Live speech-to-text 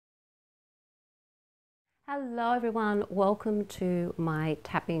Hello everyone, welcome to my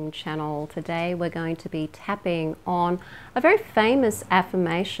tapping channel. Today we're going to be tapping on a very famous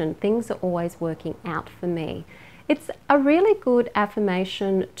affirmation, things are always working out for me. It's a really good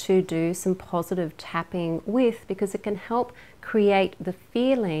affirmation to do some positive tapping with because it can help create the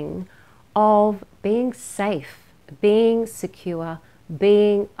feeling of being safe, being secure,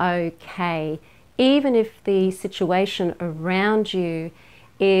 being okay, even if the situation around you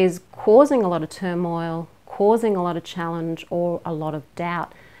is causing a lot of turmoil, causing a lot of challenge or a lot of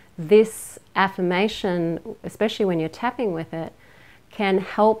doubt. This affirmation, especially when you're tapping with it, can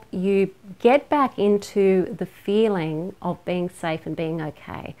help you get back into the feeling of being safe and being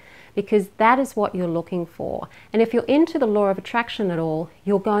okay, because that is what you're looking for. And if you're into the law of attraction at all,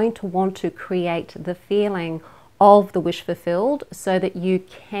 you're going to want to create the feeling of the wish fulfilled so that you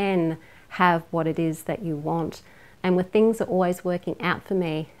can have what it is that you want. And with things are always working out for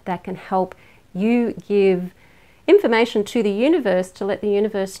me, that can help you give information to the universe to let the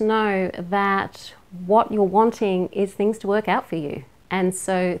universe know that what you're wanting is things to work out for you. And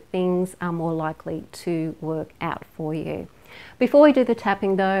so things are more likely to work out for you. Before we do the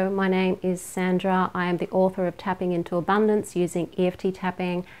tapping though, my name is Sandra. I am the author of Tapping into Abundance using EFT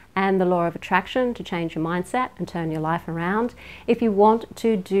tapping and the law of attraction to change your mindset and turn your life around. If you want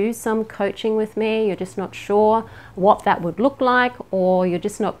to do some coaching with me, you're just not sure what that would look like, or you're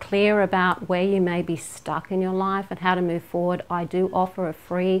just not clear about where you may be stuck in your life and how to move forward, I do offer a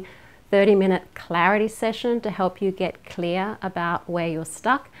free 30-minute clarity session to help you get clear about where you're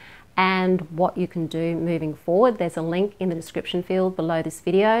stuck and what you can do moving forward. There's a link in the description field below this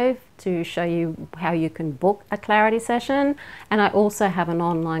video to show you how you can book a clarity session. And I also have an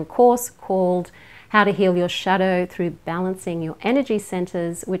online course called How to Heal Your Shadow Through Balancing Your Energy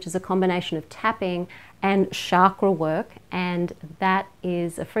Centers, which is a combination of tapping and chakra work. And that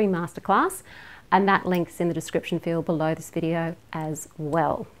is a free masterclass. And that link's in the description field below this video as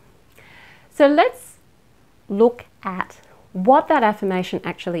well. So let's look at what that affirmation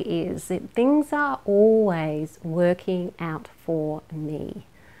actually is. Things are always working out for me.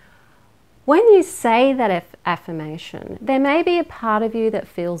 When you say that affirmation, there may be a part of you that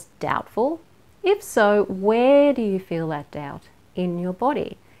feels doubtful. If so, where do you feel that doubt? In your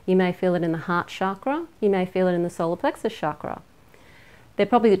body. You may feel it in the heart chakra, you may feel it in the solar plexus chakra. They're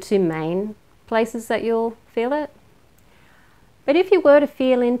probably the two main places that you'll feel it. But if you were to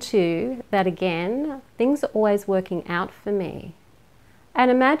feel into that again, things are always working out for me.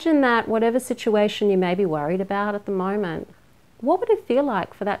 And imagine that whatever situation you may be worried about at the moment, what would it feel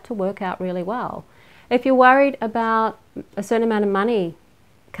like for that to work out really well? If you're worried about a certain amount of money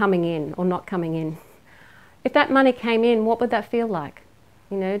coming in or not coming in, if that money came in, what would that feel like?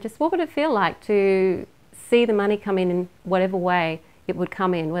 You know, just what would it feel like to see the money come in whatever way it would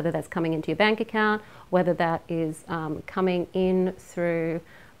come in, whether that's coming into your bank account, whether that is coming in through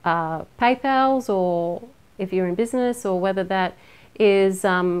PayPals, or if you're in business, or whether that is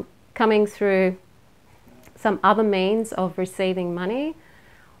coming through some other means of receiving money.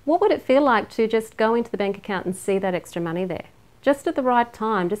 What would it feel like to just go into the bank account and see that extra money there? Just at the right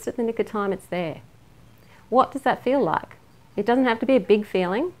time, just at the nick of time it's there. What does that feel like? It doesn't have to be a big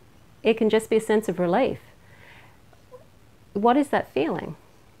feeling. It can just be a sense of relief. What is that feeling?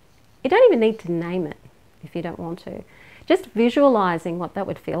 You don't even need to name it if you don't want to. Just visualizing what that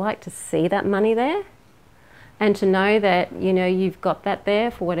would feel like to see that money there, and to know that, you know, you've got that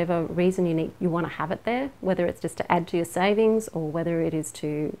there for whatever reason you want to have it there, whether it's just to add to your savings or whether it is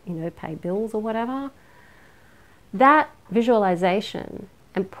to, you know, pay bills or whatever. That visualization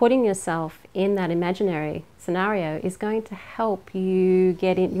and putting yourself in that imaginary scenario is going to help you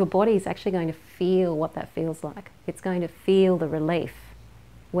get in. Your body is actually going to feel what that feels like. It's going to feel the relief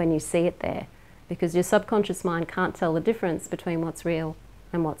when you see it there, because your subconscious mind can't tell the difference between what's real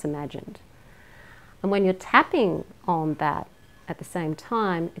and what's imagined. And when you're tapping on that at the same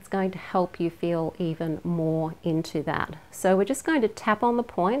time, it's going to help you feel even more into that. So we're just going to tap on the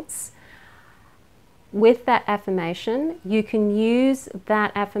points. With that affirmation, you can use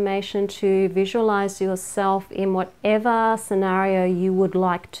that affirmation to visualize yourself in whatever scenario you would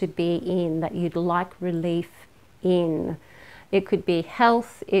like to be in, that you'd like relief in. It could be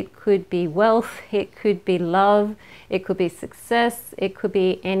health, it could be wealth, it could be love, it could be success, it could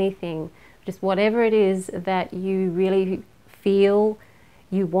be anything. Just whatever it is that you really feel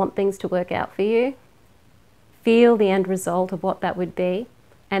you want things to work out for you. Feel the end result of what that would be.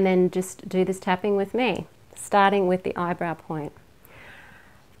 And then just do this tapping with me, starting with the eyebrow point.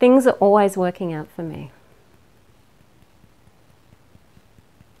 Things are always working out for me.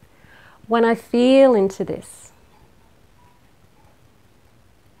 When I feel into this,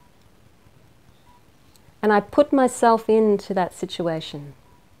 And I put myself into that situation,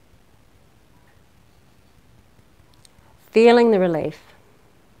 feeling the relief.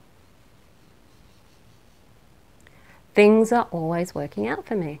 Things are always working out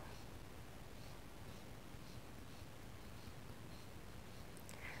for me.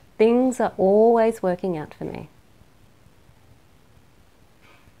 Things are always working out for me.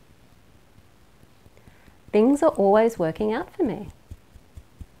 Things are always working out for me.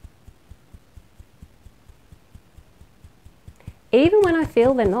 Even when I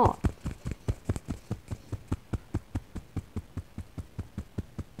feel they're not.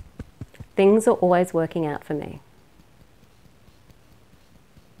 Things are always working out for me.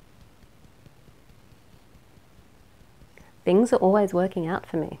 Things are always working out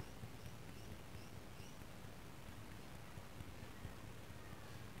for me.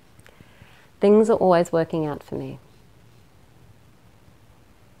 Things are always working out for me.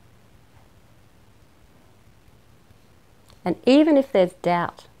 And even if there's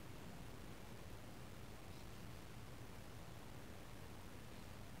doubt,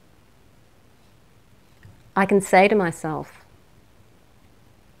 I can say to myself,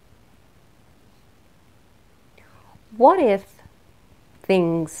 what if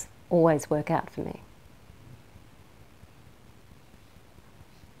things always work out for me?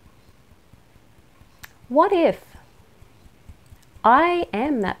 What if I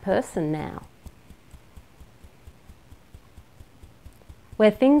am that person now where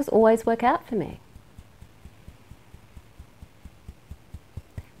things always work out for me?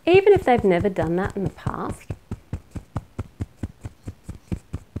 Even if they've never done that in the past.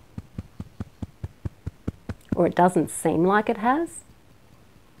 Or it doesn't seem like it has.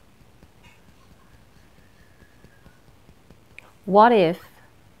 What if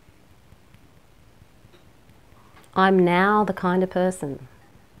I'm now the kind of person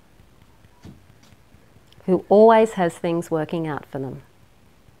who always has things working out for them?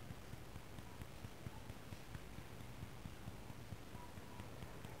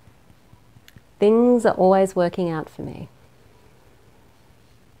 Things are always working out for me.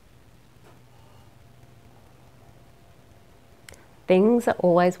 Things are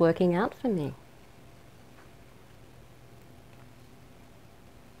always working out for me.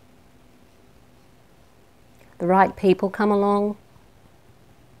 The right people come along.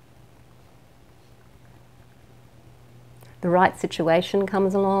 The right situation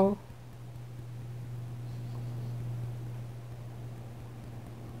comes along.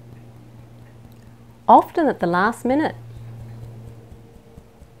 Often at the last minute.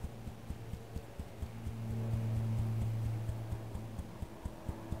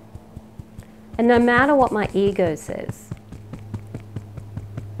 And no matter what my ego says,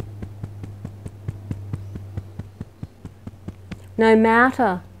 no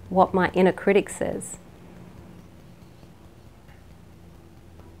matter what my inner critic says,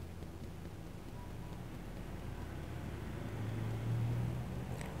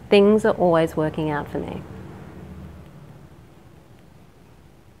 things are always working out for me.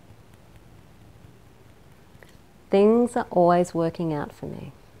 Things are always working out for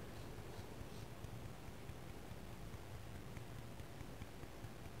me.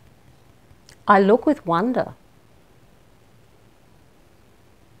 I look with wonder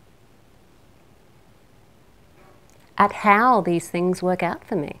at how these things work out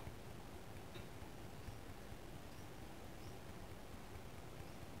for me.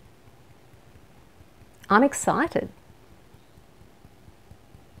 I'm excited.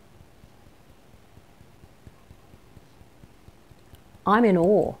 I'm in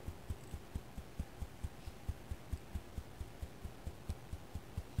awe.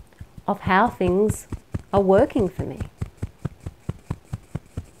 Of how things are working for me.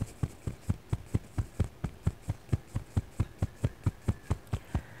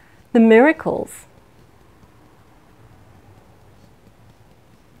 The miracles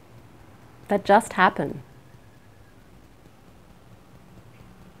that just happen.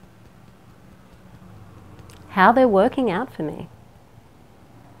 How they're working out for me.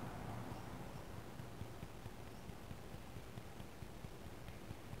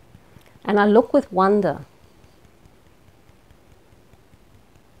 And I look with wonder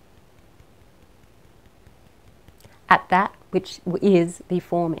at that which is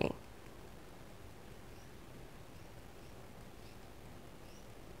before me.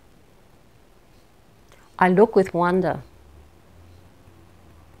 I look with wonder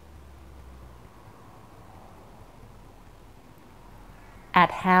at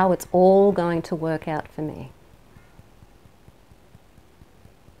how it's all going to work out for me.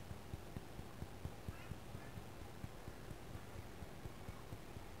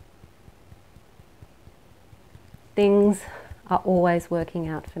 things are always working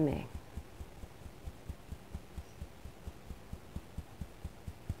out for me.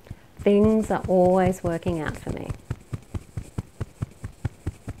 Things are always working out for me.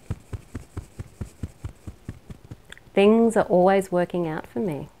 Things are always working out for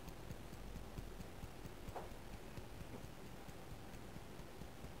me.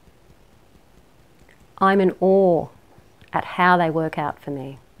 I'm in awe at how they work out for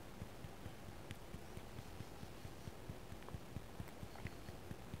me.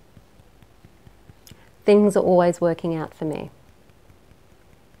 Things are always working out for me.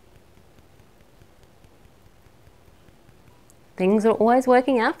 Things are always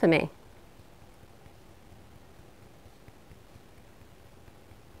working out for me.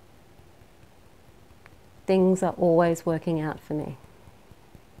 Things are always working out for me.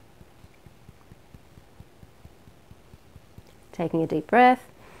 Taking a deep breath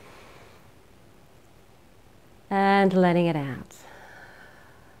and letting it out.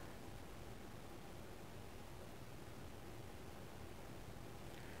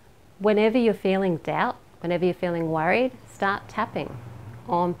 Whenever you're feeling doubt, whenever you're feeling worried, start tapping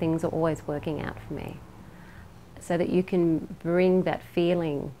on things are always working out for me, so that you can bring that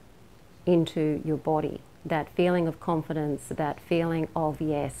feeling into your body, that feeling of confidence, that feeling of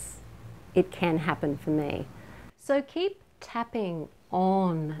yes, it can happen for me. So keep tapping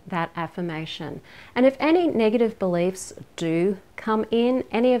on that affirmation. And if any negative beliefs do come in,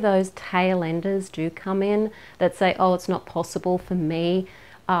 any of those tail enders do come in that say, oh, it's not possible for me,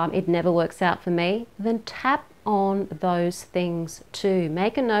 it never works out for me, then tap on those things too.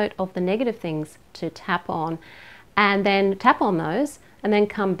 Make a note of the negative things to tap on, and then tap on those, and then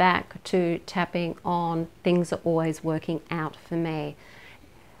come back to tapping on things are always working out for me.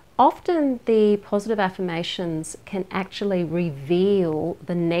 Often the positive affirmations can actually reveal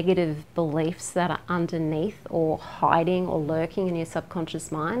the negative beliefs that are underneath or hiding or lurking in your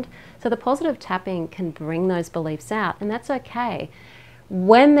subconscious mind. So the positive tapping can bring those beliefs out, and that's okay.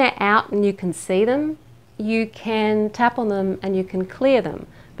 When they're out and you can see them, you can tap on them and you can clear them.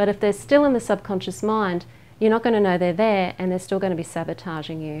 But if they're still in the subconscious mind, you're not going to know they're there, and they're still going to be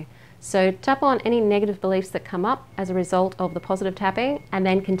sabotaging you. So tap on any negative beliefs that come up as a result of the positive tapping, and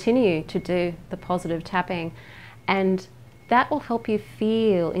then continue to do the positive tapping. And that will help you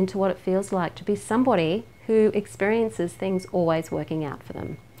feel into what it feels like to be somebody who experiences things always working out for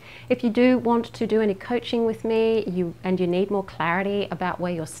them. If you do want to do any coaching with me, and you need more clarity about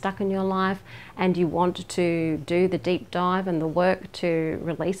where you're stuck in your life, and you want to do the deep dive and the work to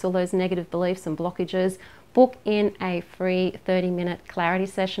release all those negative beliefs and blockages, book in a free 30-minute clarity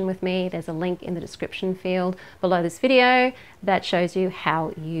session with me. There's a link in the description field below this video that shows you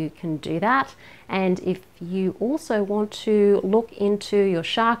how you can do that. And if you also want to look into your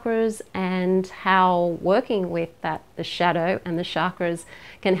chakras and how working with the shadow and the chakras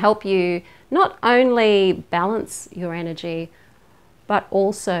can help you not only balance your energy, but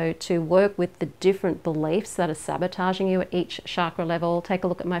also to work with the different beliefs that are sabotaging you at each chakra level, take a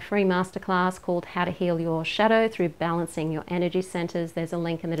look at my free masterclass called How to Heal Your Shadow Through Balancing Your Energy Centers. There's a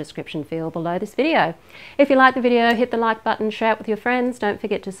link in the description field below this video. If you like the video, hit the like button, share it with your friends. Don't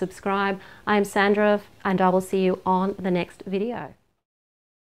forget to subscribe. I am Sandra, and I will see you on the next video.